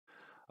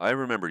I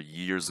remember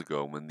years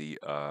ago when the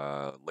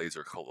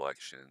Laser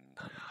collection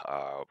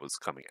was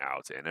coming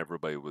out, and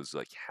everybody was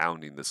like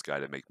hounding this guy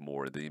to make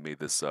more. And then he made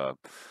this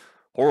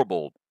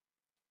horrible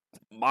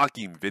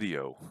mocking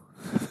video.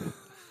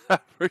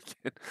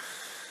 Freaking.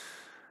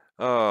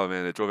 Oh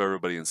man, it drove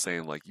everybody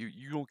insane. Like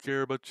you don't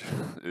care about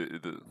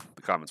the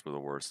comments were the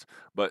worst.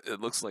 But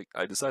it looks like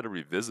I decided to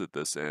revisit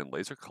this and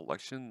Laser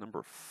Collection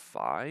number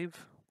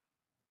 5.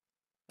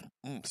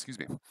 Excuse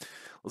me.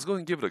 Let's go ahead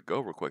and give it a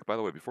go real quick. By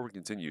the way, before we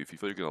continue, if you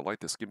feel you're going to like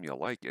this, give me a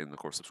like and, of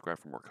course, subscribe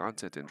for more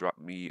content and drop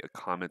me a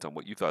comment on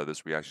what you thought of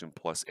this reaction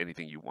plus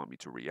anything you want me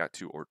to react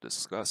to or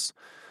discuss.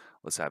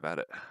 Let's have at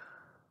it.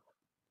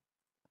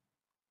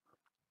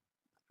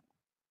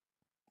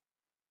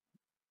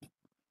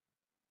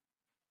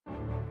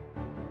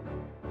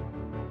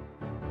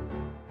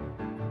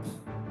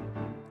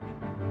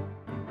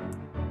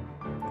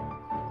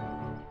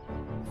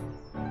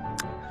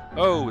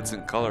 Oh, it's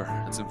in color.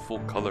 It's in full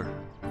color.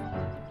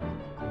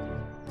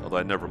 Although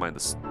I never mind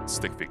the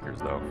stick figures,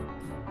 though.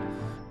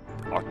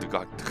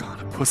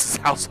 Octopus's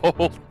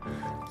household.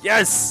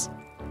 Yes!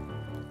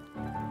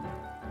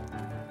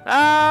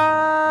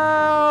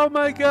 Oh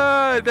my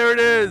god, there it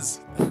is.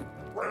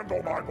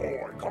 Randall, my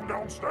boy, come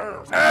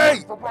downstairs.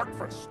 Hey! For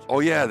breakfast. Oh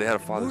yeah, they had a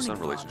father-son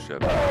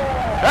relationship.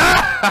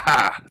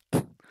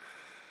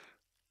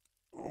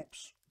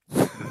 Oops.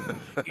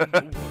 In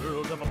the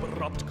world of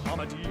abrupt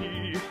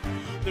comedy,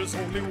 there's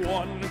only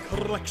one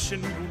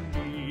correction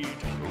you need.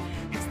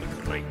 It's the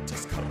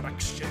greatest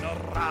correction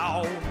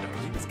around.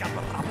 It's got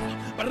the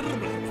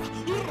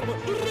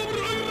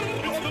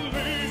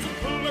Laser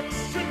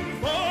Collection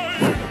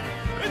 5.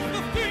 It's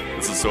the thing.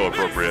 This is so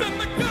appropriate.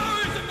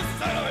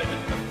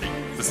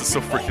 This is so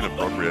freaking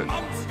appropriate.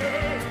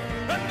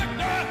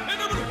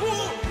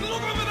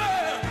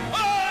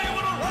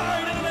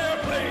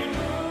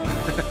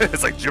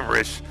 It's like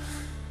gibberish.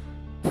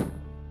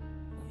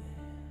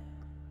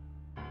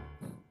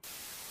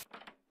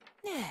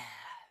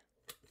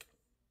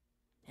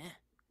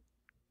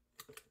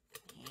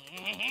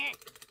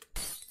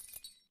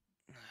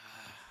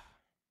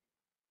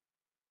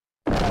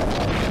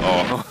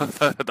 Oh, I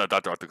thought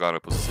Dr.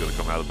 Octagonopus was gonna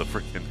come out of the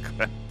freaking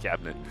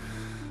cabinet.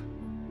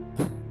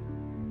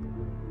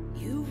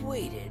 You've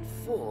waited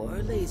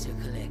 4 laser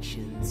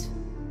collections,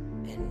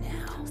 and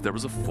now There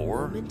was a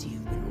 4? moment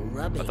you've been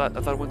rubbing I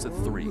thought it went to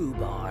 3.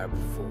 rhubarb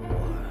for.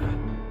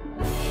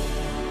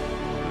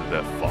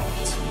 The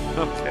font.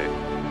 Okay.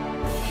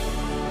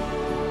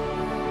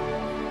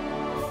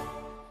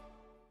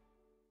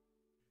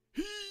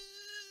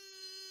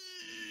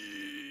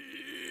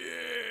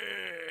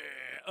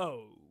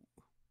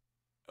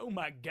 Oh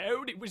my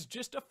god, it was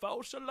just a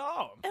false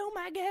alarm. Oh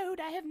my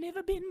god, I have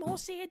never been more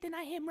sad than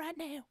I am right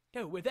now.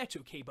 Oh, well, that's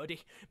okay,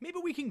 buddy. Maybe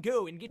we can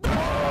go and get...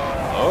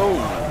 Oh!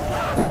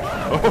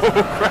 Oh,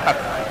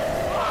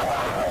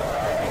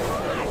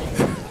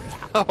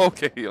 crap!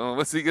 Okay,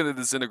 what's he gonna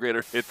disintegrate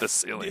or hit the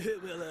ceiling?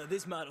 Well,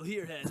 this model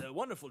here has a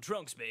wonderful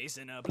trunk space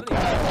and plenty...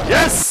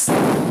 Yes! Oh,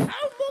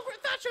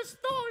 Margaret Thatcher's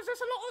thighs,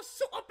 there's a lot of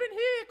soot up in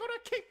here. Gotta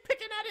keep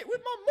picking at it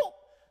with my mop.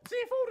 See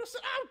if all the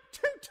soot... Oh,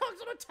 2 tons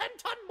on a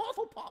 10-ton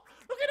marvel pot.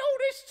 Look at all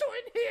this soot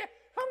in here.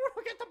 I want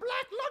to get the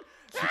black lung.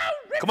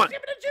 Oh, Rick, Come on.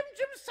 give me the Jim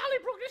Sally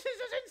Brook. This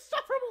is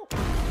insufferable.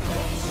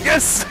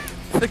 Yes!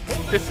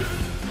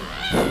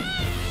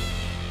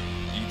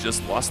 You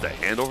just lost a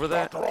hand over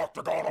that? Dr.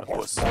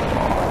 Octagonopus.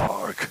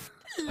 Mark.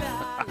 Who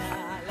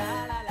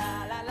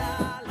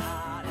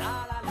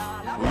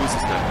is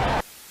this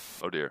guy?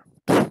 Oh dear.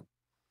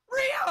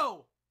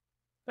 Rio!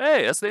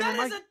 Hey, that's the name of That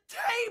my... is a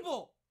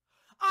table!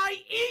 I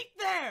eat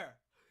there!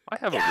 I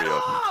have a Get Rio.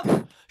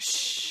 off!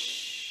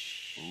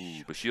 Shh.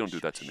 Ooh, but she don't do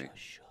that to me.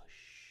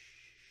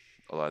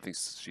 Although I think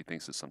she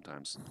thinks it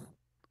sometimes.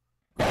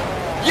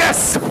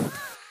 Yes!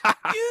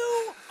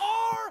 You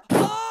are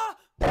a...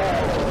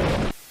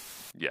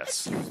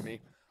 Yes. Excuse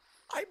me.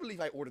 I believe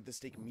I ordered the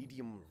steak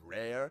medium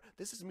rare.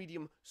 This is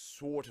medium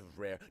sort of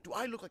rare. Do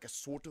I look like a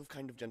sort of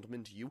kind of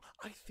gentleman to you?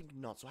 I think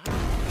not. So how...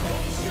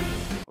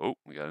 Oh,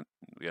 we have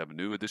a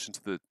new addition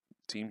to the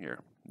team here.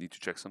 Need to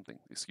check something.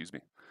 Excuse me.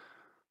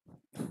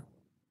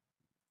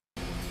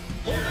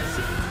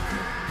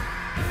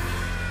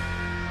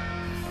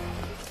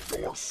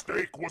 Your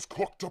steak was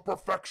cooked to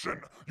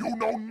perfection. You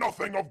know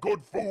nothing of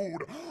good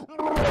food.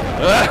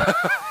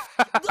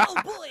 Oh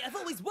boy, I've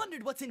always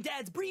wondered what's in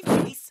Dad's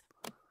briefcase.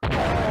 Oh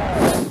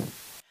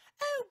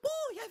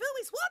boy, I've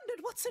always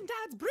wondered what's in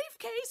Dad's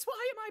briefcase.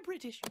 Why am I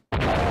British?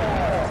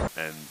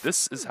 And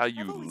this is how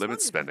you I've always limit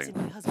wondered spending. What's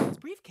in my husband's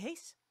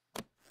briefcase?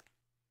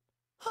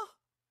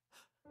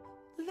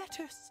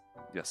 Letters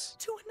Yes.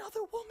 to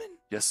another woman.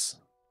 Yes.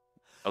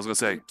 I was gonna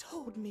say, You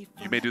told me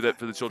you may do that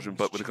for the children,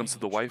 but when it comes to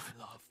the wife,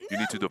 you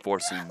need to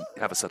divorce and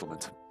have a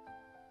settlement.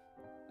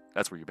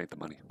 That's where you make the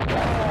money.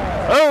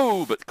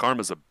 Oh, but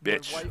karma's a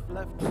bitch. My wife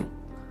left me.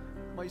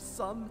 My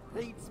son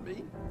hates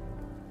me.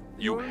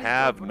 The You only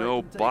have comfort I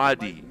no can take is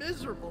body. my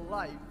miserable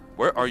life.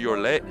 Where are is your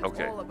knowing legs? that it's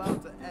Okay. all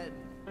about to end.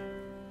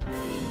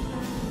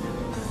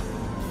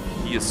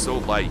 He is so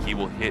light, he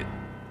will hit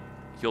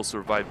he'll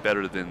survive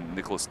better than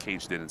Nicolas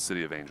Cage did in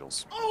City of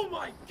Angels. Oh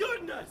my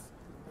goodness!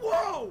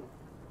 Whoa!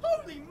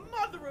 Holy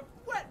mother of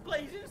wet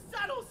blazing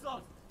saddle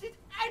sauce! Did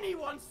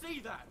anyone see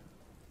that?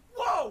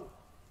 Whoa!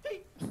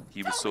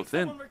 He was tell so me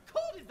thin. someone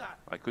recorded that.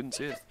 I couldn't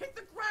see He it. just hit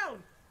the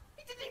ground.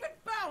 He didn't even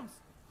bounce.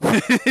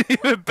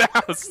 Even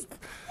bounced.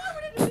 Why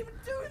would anyone even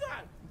do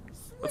that?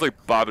 That's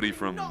like Bobbity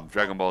from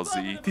Dragon Ball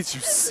Z. Did you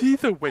see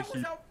the way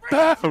he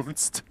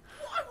bounced?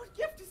 Well, I would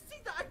give to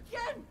see that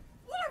again.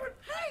 What I would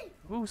pay.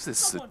 Who's this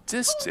Someone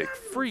sadistic call an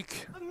ambulance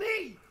freak? for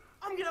me.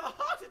 I'm gonna have a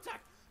heart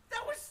attack.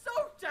 That was so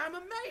damn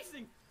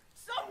amazing.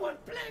 Someone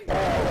please.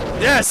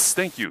 Yes,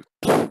 thank you.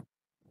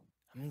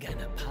 I'm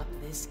gonna pop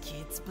this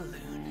kid's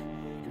balloon.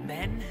 And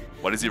then.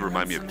 Why does he I'll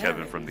remind me run of some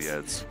Kevin from the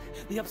errands.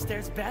 Eds? The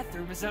upstairs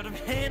bathroom is out of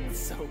hand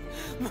soap.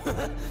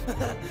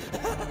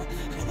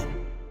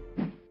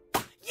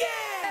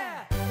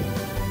 Yeah!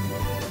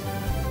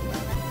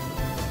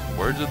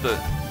 Where did the...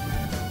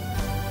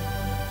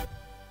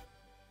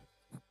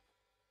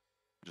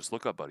 Just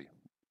look up, buddy,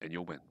 and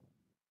you'll win.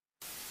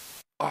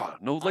 Ah,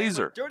 no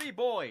laser. Dirty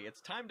boy,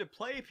 it's time to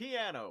play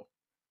piano.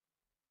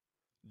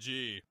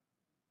 G.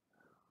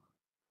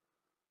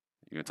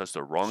 You're gonna touch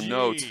the wrong G.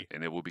 note,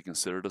 and it will be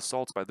considered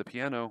assault by the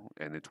piano,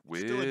 and it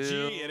will... Still a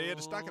G, idiot.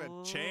 It's not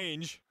gonna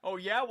change. Oh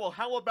yeah, well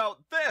how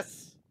about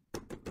this?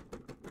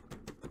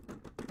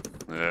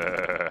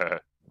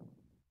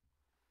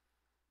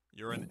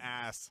 You're an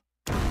ass.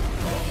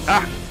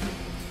 Ah!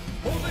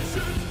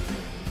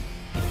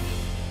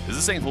 Is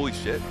this saying holy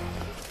shit?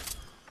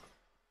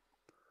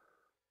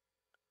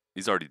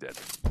 He's already dead.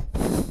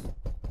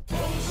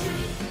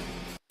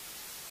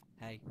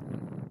 Hey,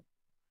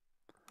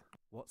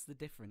 what's the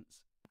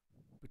difference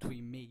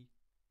between me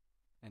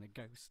and a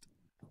ghost?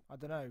 I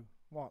don't know.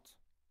 What?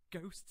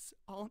 Ghosts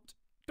aren't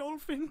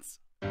dolphins.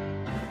 Good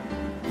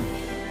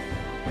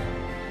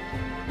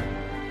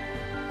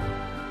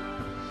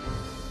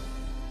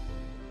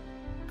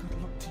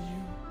luck to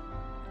you,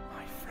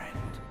 my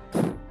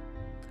friend.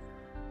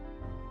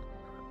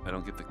 I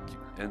don't get the...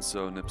 And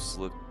so Nip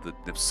slipped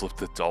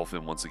the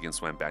dolphin once again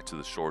swam back to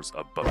the shores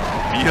of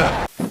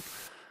Bermuda.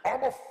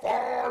 I'm a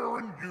fire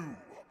in you,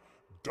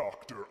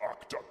 Dr.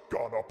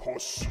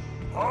 Octagonopus.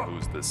 Huh?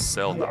 Who's the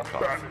You are Selnikov?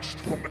 banished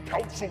from the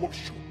Council of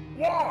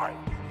Why?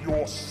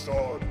 Your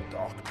son,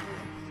 Doctor.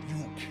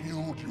 You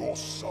killed your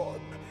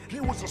son. He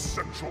was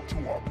essential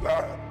to our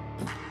plan.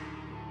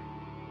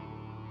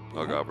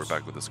 Oh god, we're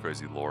back with this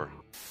crazy lore.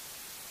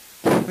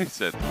 He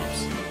said,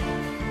 oops.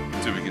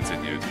 To be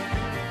continued.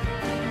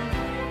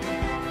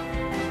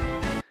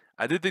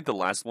 I did think the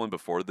last one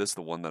before this,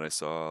 the one that I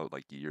saw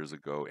like years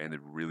ago,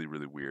 ended really,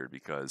 really weird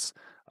because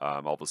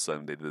all of a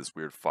sudden they did this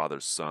weird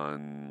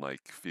father-son,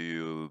 like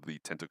feel the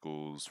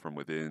tentacles from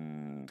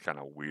within, kind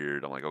of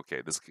weird. I'm like,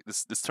 okay, this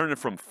turned it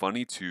from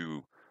funny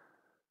to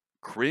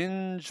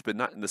cringe, but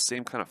not in the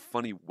same kind of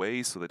funny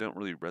way, so they don't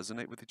really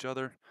resonate with each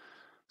other.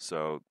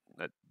 So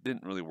that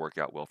didn't really work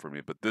out well for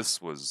me, but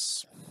this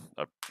was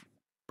a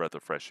breath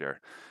of fresh air.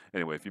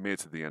 Anyway, if you made it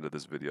to the end of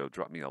this video,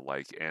 drop me a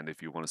like, and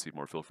if you want to see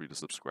more, feel free to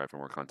subscribe for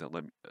more content.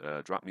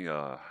 Drop me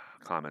a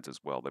comment as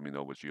well. Let me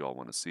know what you all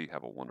want to see.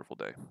 Have a wonderful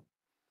day.